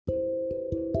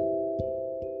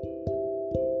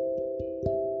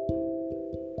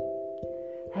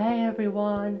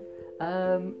everyone,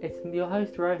 it's your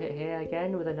host Rohit here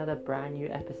again with another brand new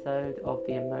episode of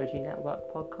the Emoji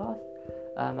Network podcast.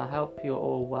 I hope you're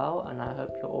all well and I hope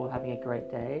you're all having a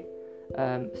great day.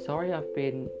 Sorry I've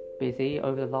been busy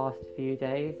over the last few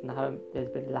days and I hope there's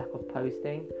been a lack of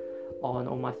posting on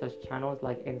all my social channels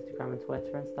like Instagram and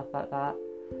Twitter and stuff like that.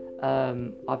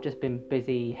 I've just been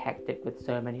busy, hectic with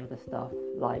so many other stuff.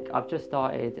 Like I've just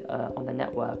started on the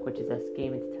network, which is a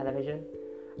scheme into television.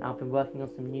 And I've been working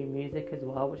on some new music as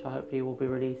well, which I hopefully will be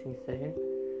releasing soon.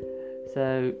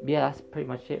 So yeah, that's pretty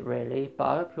much it really. But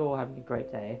I hope you're all having a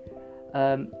great day.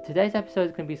 Today's episode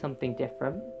is going to be something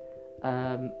different.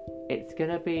 It's going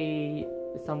to be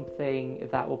something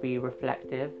that will be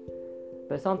reflective,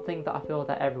 but something that I feel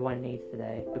that everyone needs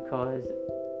today, because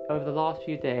over the last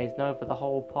few days and over the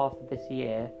whole past of this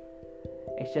year,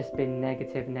 it's just been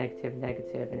negative, and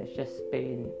it's just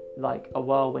been like a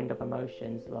whirlwind of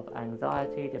emotions, a lot of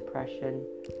anxiety, depression,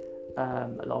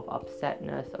 a lot of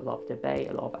upsetness, a lot of debate,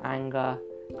 a lot of anger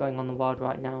going on in the world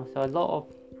right now. So a lot of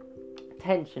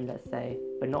tension, let's say,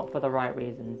 but not for the right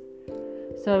reasons.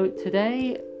 So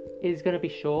today is going to be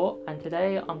short, and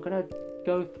today I'm going to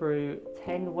go through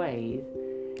 10 ways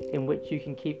in which you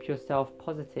can keep yourself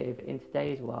positive in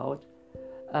today's world,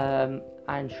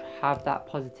 and have that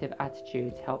positive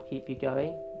attitude to help keep you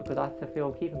going, because I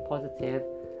feel keeping positive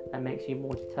makes you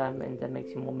more determined and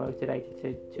makes you more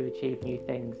motivated to achieve new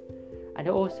things. And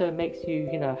it also makes you,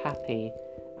 happy,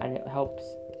 and it helps,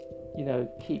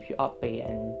 keep you upbeat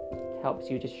and helps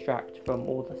you distract from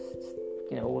all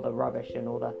the rubbish and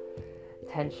all the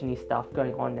tensiony stuff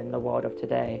going on in the world of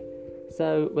today.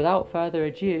 So without further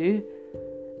ado,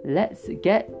 let's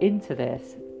get into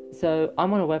this. So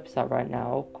I'm on a website right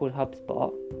now called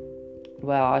HubSpot,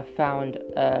 where I found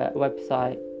a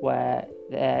website where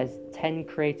there's 10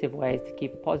 creative ways to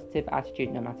keep a positive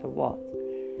attitude no matter what.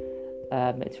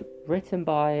 It's written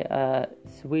by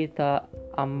Swetha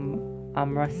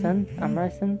Amarasan.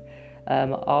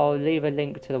 I'll leave a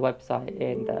link to the website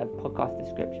in the podcast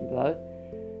description below.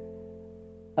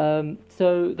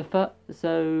 So the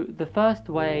first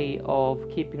way of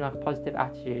keeping like a positive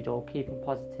attitude or keeping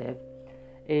positive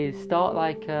is start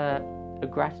like a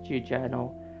gratitude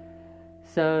journal.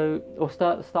 Start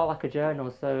like a journal.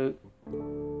 So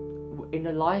in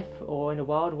a life or in a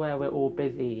world where we're all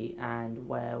busy and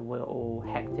where we're all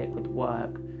hectic with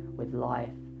work, with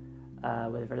life,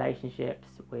 with relationships,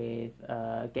 with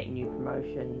getting new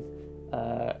promotions,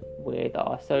 with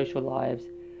our social lives,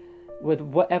 with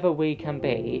whatever we can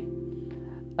be,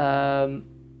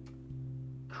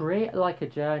 create like a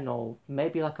journal,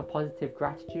 maybe like a positive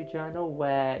gratitude journal,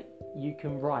 where you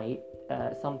can write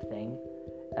something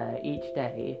each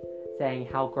day saying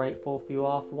how grateful you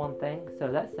are for one thing. So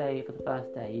let's say for the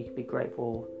first day you could be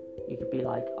grateful, you could be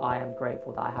like, I am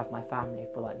grateful that I have my family,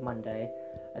 for like Monday.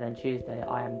 And then Tuesday,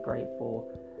 I am grateful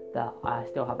that I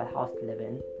still have a house to live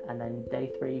in. And then day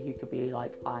 3 you could be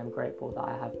like, I am grateful that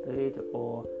I have food,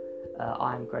 or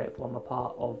I am grateful I'm a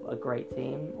part of a great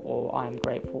team, or I am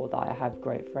grateful that I have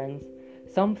great friends.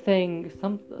 Some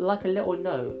like a little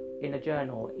note in a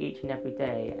journal each and every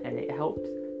day, and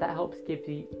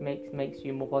makes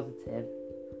you more positive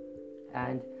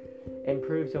and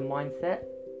improves your mindset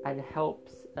and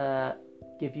helps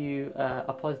give you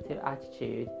a positive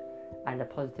attitude and a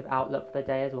positive outlook for the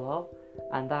day as well.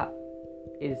 And that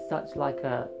is it's like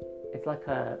a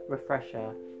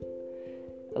refresher,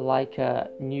 like a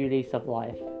new lease of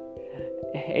life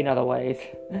in other ways.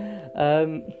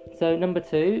 So number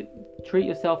 2, treat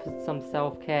yourself with some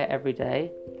self-care every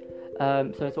day.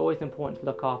 So it's always important to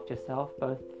look after yourself,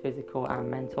 both physical and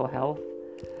mental health.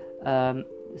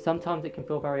 Sometimes it can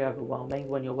feel very overwhelming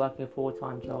when you're working a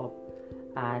full-time job,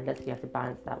 and let's say you have to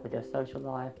balance that with your social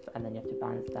life, and then you have to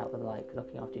balance that with like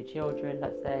looking after your children,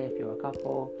 let's say if you're a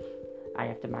couple, and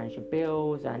you have to manage your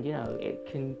bills, and it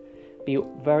can be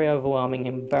very overwhelming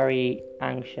and very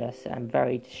anxious and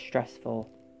very distressful.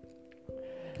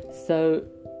 So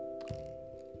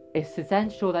it's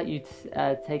essential that you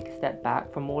take a step back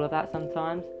from all of that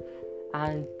sometimes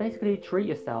and basically treat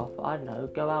yourself. I don't know,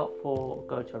 go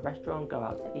to a restaurant, go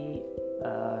out to eat.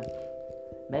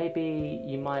 Maybe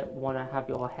you might want to have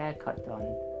your hair cut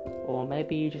done, or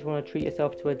maybe you just want to treat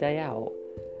yourself to a day out.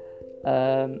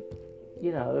 Or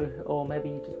maybe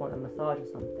you just want a massage or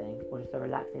something, or just a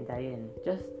relaxing day in.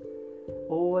 Just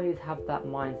always have that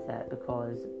mindset,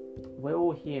 because we're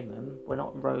all human, we're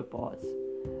not robots,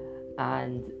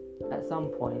 and at some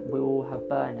point we all have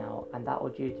burnout, and that will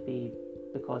due to be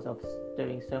because of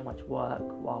doing so much work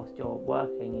whilst you're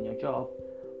working in your job,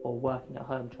 or working at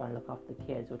home trying to look after the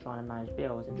kids, or trying to manage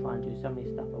bills and trying to do so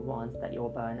many stuff at once that you'll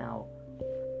burn out.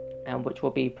 and which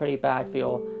will be pretty bad for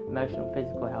your emotional and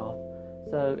physical health.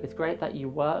 So it's great that you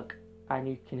work and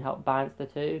you can help balance the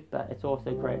two, but it's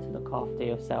also great to look after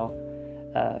yourself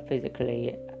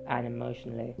physically and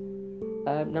emotionally.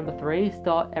 Number 3,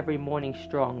 start every morning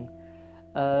strong.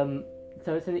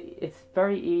 So it's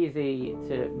very easy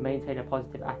to maintain a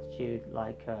positive attitude,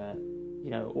 like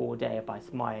all day by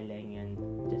smiling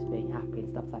and just being happy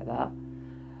and stuff like that.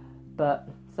 But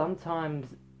sometimes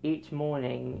each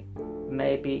morning,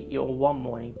 maybe one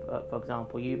morning, for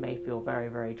example, you may feel very,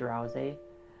 very drowsy,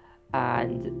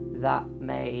 and that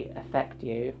may affect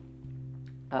you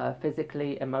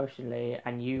physically, emotionally,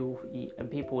 and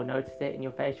people will notice it in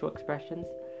your facial expressions.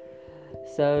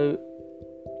 So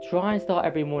try and start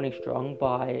every morning strong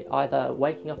by either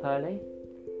waking up early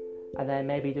and then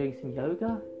maybe doing some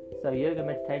yoga. So yoga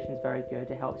meditation is very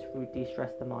good. It helps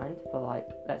de-stress the mind for, like,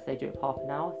 let's say do it for half an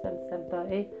hour, 7 to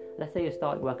 7:30. Let's say you're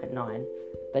starting work at 9.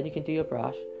 Then you can do your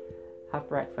brush, have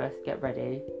breakfast, get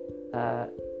ready.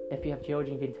 If you have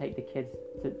children, you can take the kids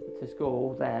to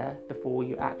school there before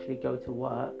you actually go to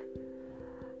work.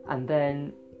 And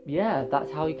then,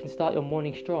 that's how you can start your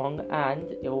morning strong,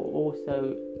 and it will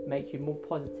also make you more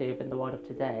positive in the world of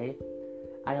today,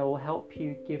 and it will help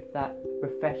you give that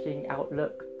refreshing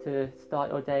outlook to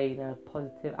start your day in a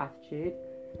positive attitude,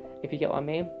 if you get what I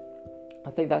mean.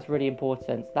 I think that's really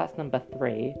important. So that's number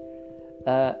 3.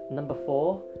 Number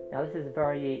 4, now this is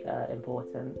very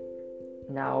important.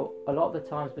 Now, a lot of the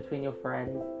times between your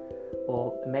friends,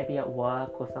 or maybe at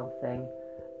work or something,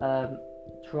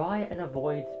 try and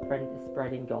avoid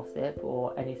spreading gossip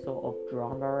or any sort of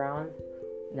drama around.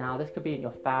 Now, this could be in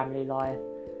your family life,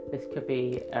 this could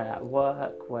be at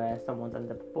work where someone's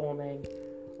underperforming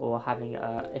or having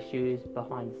issues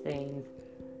behind the scenes.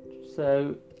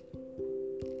 So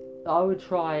I would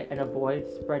try and avoid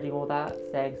spreading all that,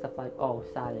 saying stuff like, oh,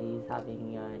 Sally's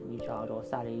having a new child, or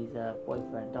Sally's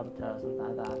boyfriend dumped her, or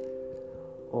something like that.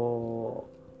 Or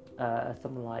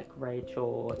someone like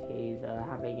Rachel is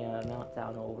having a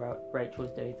meltdown, or Rachel's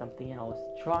doing something else.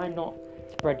 Try not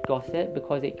to spread gossip,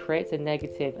 because it creates a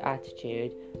negative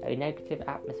attitude, a negative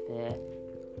atmosphere,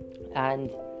 and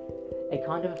it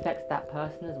kind of affects that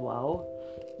person as well.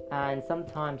 And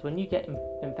sometimes when you get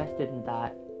invested in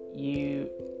that, you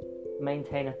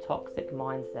maintain a toxic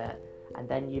mindset, and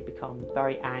then you become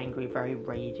very angry, very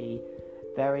ragey,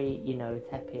 very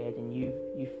tepid, and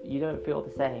you don't feel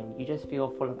the same. You just feel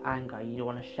full of anger. You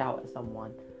want to shout at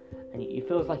someone, and it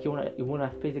feels like you want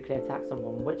to physically attack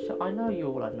someone, which I know you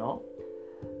all are not.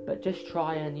 But just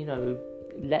try and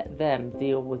let them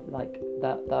deal with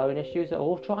their own issues,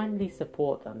 or try and at least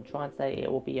support them. Try and say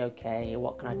it will be okay.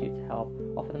 What can I do to help?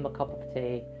 Offer them a cup of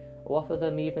tea, or offer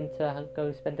them even to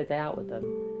go spend the day out with them.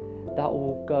 That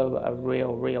will go a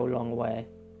real, real long way.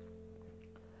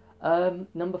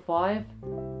 Number 5,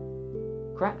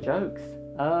 crack jokes.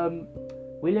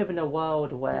 We live in a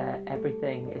world where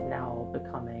everything is now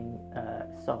becoming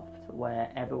soft, where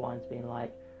everyone's being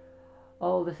like,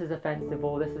 oh, this is offensive,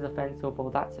 or this is offensive, or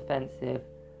that's offensive.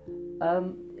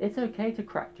 It's okay to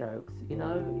crack jokes. You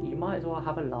might as well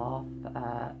have a laugh,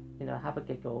 have a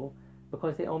giggle,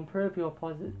 because it'll improve your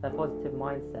positive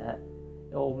mindset.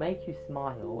 It will make you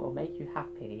smile, it will make you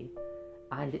happy,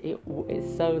 and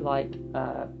it's so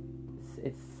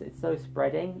it's so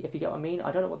spreading, if you get what I mean.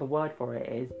 I don't know what the word for it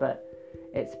is, but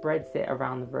it spreads it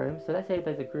around the room. So let's say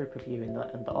there's a group of you in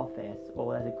the office,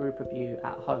 or there's a group of you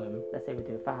at home, let's say we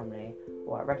do a family,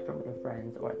 or at a restaurant with your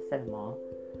friends, or at the cinema,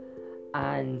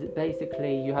 and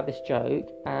basically you have this joke,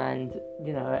 and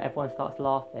everyone starts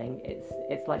laughing.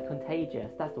 It's like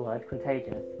contagious. That's the word,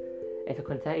 contagious. It's a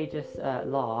contagious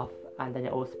laugh, and then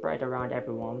it will spread around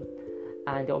everyone,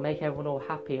 and it will make everyone all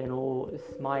happy and all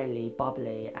smiley,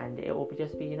 bubbly, and it will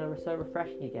just be so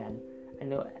refreshing again.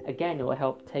 And it will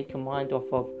help take your mind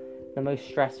off of the most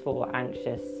stressful,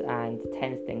 anxious, and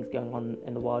tense things going on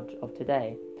in the world of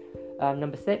today.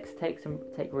 Number 6, take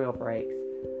real breaks.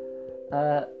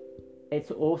 It's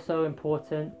also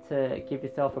important to give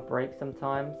yourself a break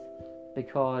sometimes,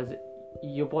 because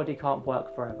your body can't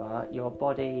work forever. Your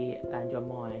body and your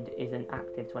mind isn't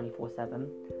active 24/7.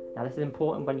 Now, this is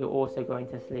important when you're also going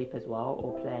to sleep as well,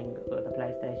 or playing the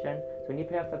PlayStation. So when you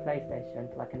play off the PlayStation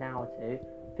for like an hour or two,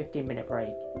 15-minute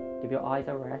break. Give your eyes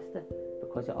a rest,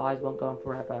 because your eyes won't go on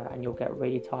forever, and you'll get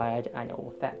really tired, and it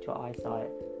will affect your eyesight.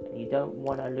 And you don't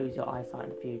want to lose your eyesight in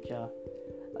the future.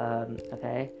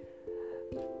 Okay.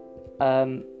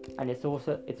 And it's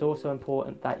also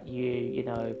important that you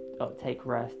take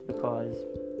rest, because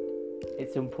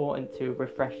it's important to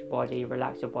refresh your body,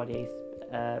 relax your body.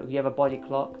 You have a body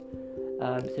clock,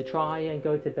 so try and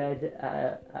go to bed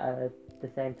at the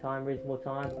same time, reasonable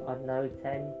time. I don't know,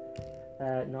 10,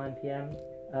 9 p.m.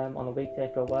 On a weekday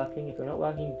if you're working. If you're not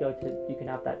working, you can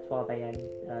have that 12 a.m.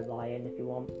 lie-in if you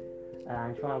want,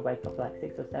 and try and wake up like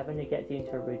 6 or 7. It gets you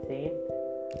into a routine,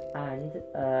 and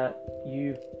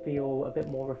you feel a bit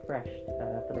more refreshed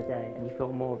for the day, and you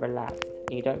feel more relaxed,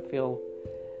 and you don't feel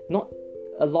not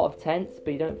a lot of tense,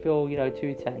 but you don't feel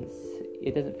too tense.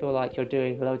 It doesn't feel like you're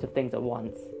doing loads of things at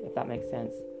once, if that makes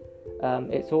sense.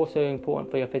 It's also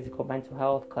important for your physical mental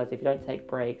health, because if you don't take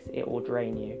breaks, it will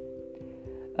drain you.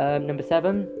 Number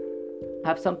 7,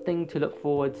 have something to look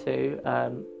forward to. I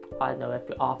don't know, if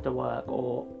you're after work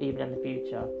or even in the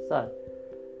future. So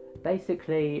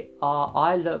basically,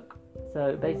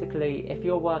 if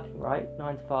you're working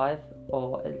 9 to 5,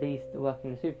 or at least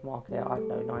working in a supermarket, I don't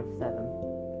know, 9 to 7,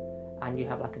 and you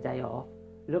have like a day off,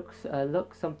 look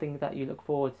something that you look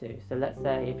forward to. So let's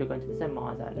say if you're going to the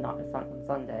cinemas at night on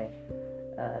Sunday,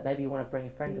 maybe you want to bring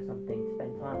a friend or something to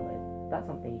spend time with. That's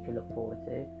something you can look forward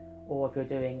to. Or if you're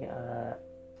doing a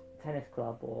tennis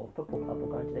club or football club, or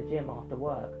going to the gym after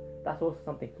work, that's also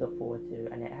something to look forward to,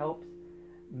 and it helps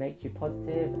make you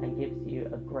positive and gives you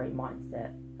a great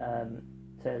mindset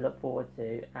to look forward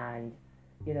to, and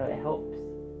it helps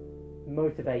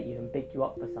motivate you and pick you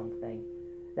up for something.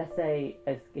 Let's say,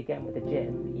 as again with the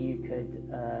gym, you could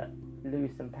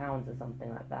lose some pounds or something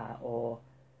like that, or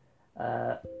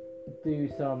do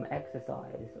some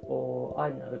exercise, or I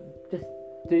don't know, just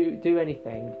do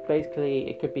anything. Basically,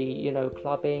 it could be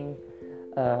clubbing,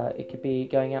 it could be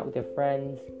going out with your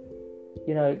friends.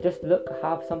 Just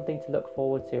have something to look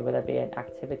forward to, whether it be an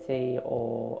activity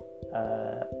or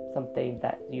something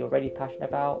that you're really passionate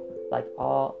about, like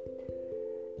art.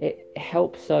 It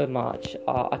helps so much.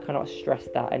 I cannot stress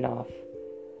that enough.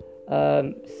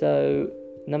 So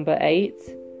number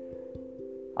 8,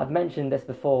 I've mentioned this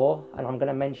before, and I'm going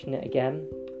to mention it again.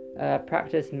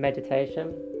 Practice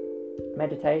meditation.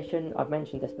 Meditation, I've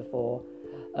mentioned this before,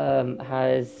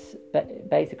 has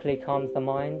basically calms the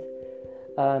mind.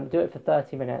 Do it for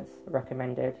 30 minutes,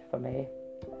 recommended for me,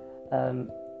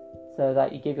 so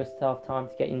that you give yourself time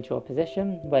to get into a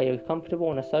position where you're comfortable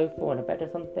on a sofa or on a bed or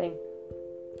something,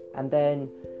 and then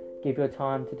give your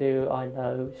time to do,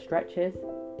 stretches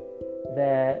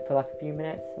there for like a few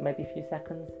minutes, or maybe a few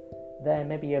seconds. Then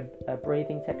maybe a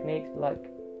breathing techniques for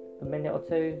like a minute or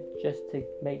two, just to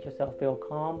make yourself feel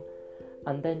calm.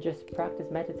 And then just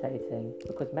practice meditating,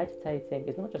 because meditating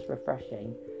is not just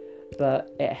refreshing,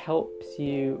 but it helps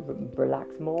you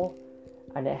relax more,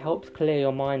 and it helps clear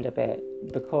your mind a bit,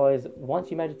 because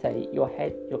once you meditate, you're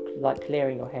like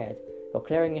clearing your head. You're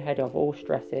clearing your head of all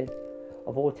stresses,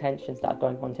 of all tensions that are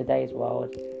going on in today's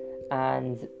world,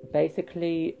 and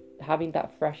basically having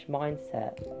that fresh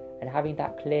mindset and having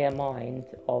that clear mind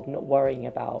of not worrying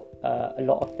about a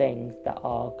lot of things that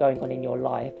are going on in your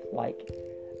life, like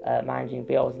managing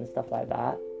bills and stuff like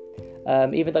that,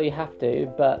 even though you have to,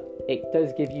 but it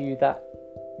does give you that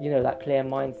that clear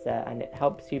mindset, and it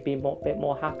helps you be a bit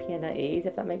more happy and at ease,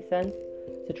 if that makes sense.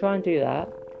 So try and do that.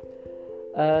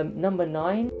 Number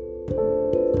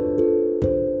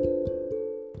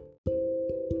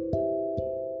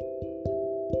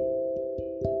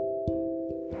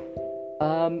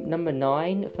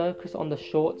 9, focus on the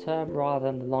short term rather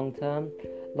than the long term.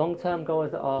 Long term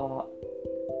goals are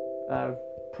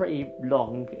pretty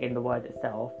long in the word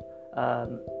itself,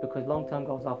 because long-term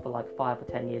goals are for like 5 or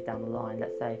 10 years down the line.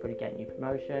 Let's say if you want to get a new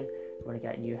promotion, you want to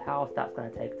get a new house, that's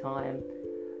going to take time.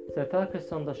 So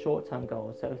focus on the short-term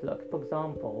goals. So look, for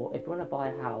example, if you want to buy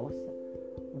a house,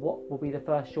 what will be the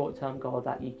first short-term goal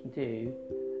that you can do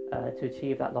to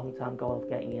achieve that long-term goal of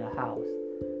getting a house?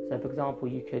 So for example,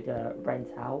 you could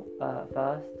rent out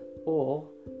first, or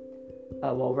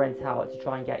rent out to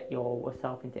try and get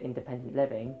yourself into independent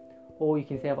living. Or you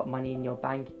can save up money in your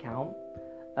bank account,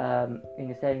 in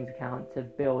your savings account, to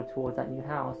build towards that new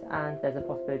house. And there's a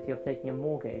possibility of taking a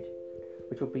mortgage,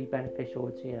 which will be beneficial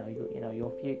to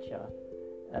your future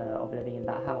of living in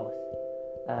that house.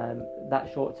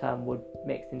 That short term would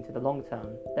mix into the long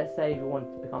term. Let's say if you want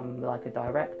to become like a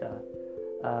director,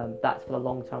 that's for the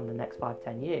long term, the next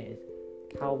 5-10 years.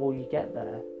 How will you get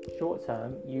there? Short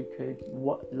term, you could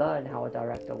learn how a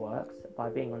director works by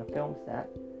being on a film set,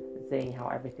 seeing how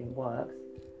everything works,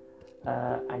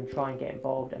 and try and get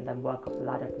involved, and then work up the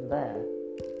ladder from there.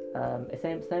 It's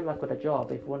same like with a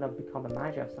job. If you want to become a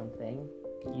manager of something,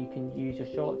 you can use your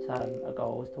short-term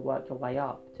goals to work your way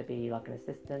up to be like an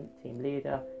assistant, team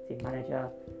leader, team manager,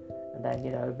 and then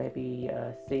maybe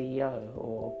a CEO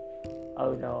or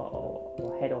owner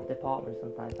or head of department,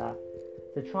 something like that.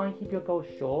 So try and keep your goals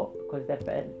short, because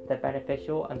they're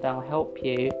beneficial, and they'll help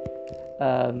you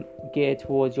gear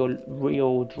towards your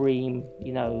real dream,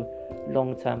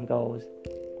 long-term goals.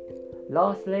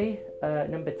 Lastly,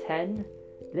 number 10,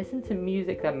 listen to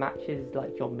music that matches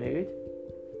like your mood.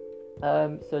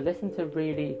 So listen to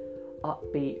really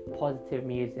upbeat, positive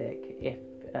music if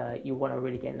you want to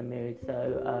really get in the mood.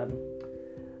 So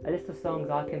a list of songs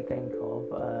I can think of,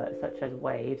 such as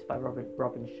Waves by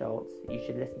Robin Schulz. You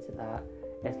should listen to that.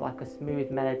 It's like a smooth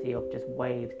melody of just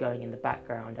waves going in the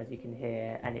background, as you can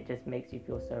hear, and it just makes you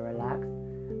feel so relaxed.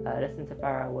 Listen to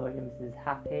Pharrell Williams'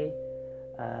 Happy.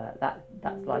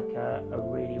 That's like a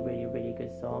really, really, really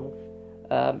good song.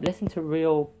 Listen to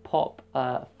real pop,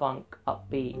 funk,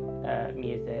 upbeat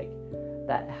music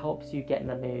that helps you get in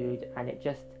the mood, and it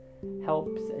just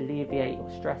helps alleviate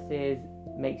your stresses,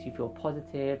 makes you feel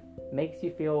positive, makes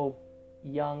you feel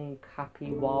young,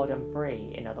 happy, wild and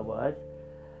free, in other words.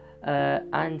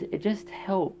 And it just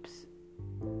helps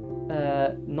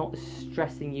not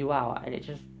stressing you out, and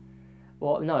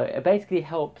it basically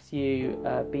helps you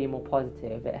be more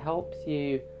positive. It helps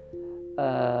you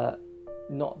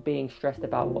not being stressed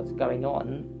about what's going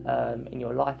on in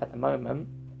your life at the moment,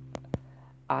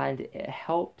 and it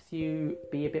helps you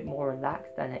be a bit more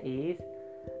relaxed and at ease,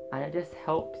 and it just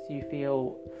helps you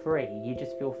feel free. You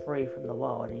just feel free from the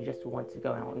world, and you just want to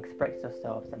go out and express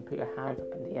yourselves and put your hands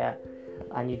up in the air,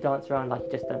 and you dance around like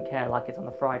you just don't care, like it's on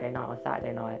a Friday night or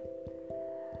Saturday night.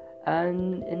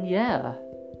 And yeah,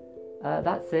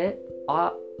 that's it.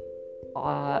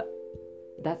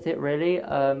 That's it really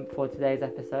for today's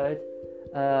episode.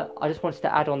 I just wanted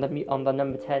to add on the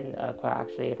number 10 quote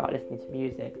actually about listening to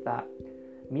music, that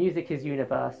music is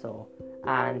universal,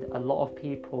 and a lot of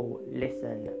people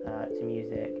listen to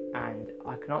music, and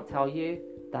I cannot tell you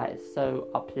that it's so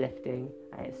uplifting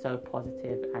and it's so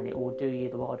positive, and it will do you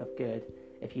the world of good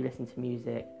if you listen to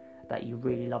music that you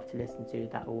really love to listen to,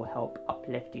 that will help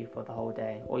uplift you for the whole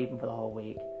day or even for the whole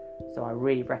week. So I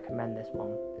really recommend this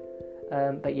one.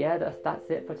 But yeah, that's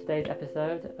it for today's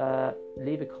episode.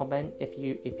 Leave a comment if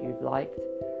you've liked.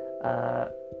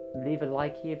 Leave a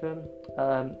like even.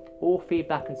 All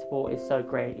feedback and support is so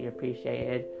greatly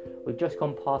appreciated. We've just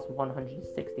gone past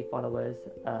 160 followers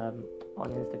on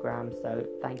Instagram, so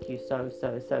thank you so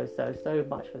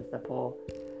much for the support.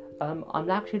 I'm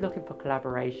actually looking for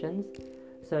collaborations,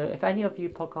 so if any of you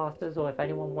podcasters or if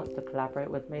anyone wants to collaborate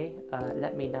with me,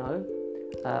 let me know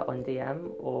on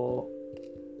DM or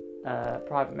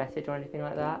private message or anything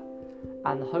like that,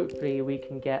 and hopefully we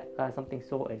can get something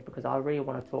sorted, because I really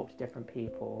want to talk to different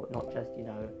people, not just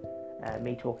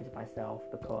me talking to myself,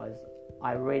 because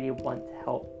I really want to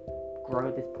help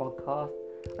grow this podcast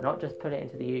and not just put it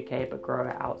into the UK but grow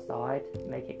it outside,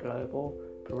 make it global.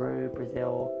 Peru,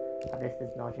 Brazil, I have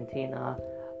listeners in Argentina,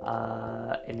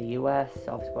 in the US,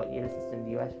 I've got listeners in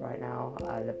the US right now,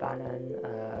 Lebanon,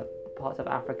 parts of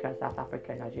Africa, South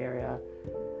Africa, Nigeria,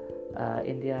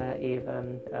 India,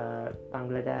 even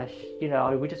Bangladesh.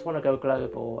 We just want to go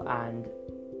global, and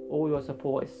all your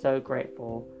support is so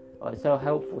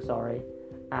helpful,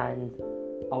 and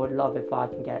I would love if I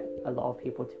can get a lot of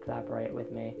people to collaborate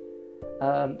with me.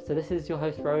 So this is your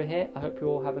host Rohit. I hope you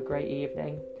all have a great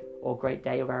evening or great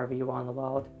day wherever you are in the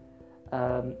world.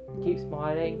 Keep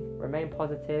smiling, remain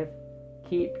positive,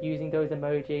 keep using those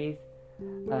emojis,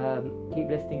 keep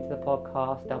listening to the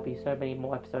podcast. There'll be so many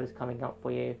more episodes coming up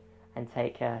for you, and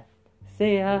take care.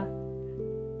 See ya!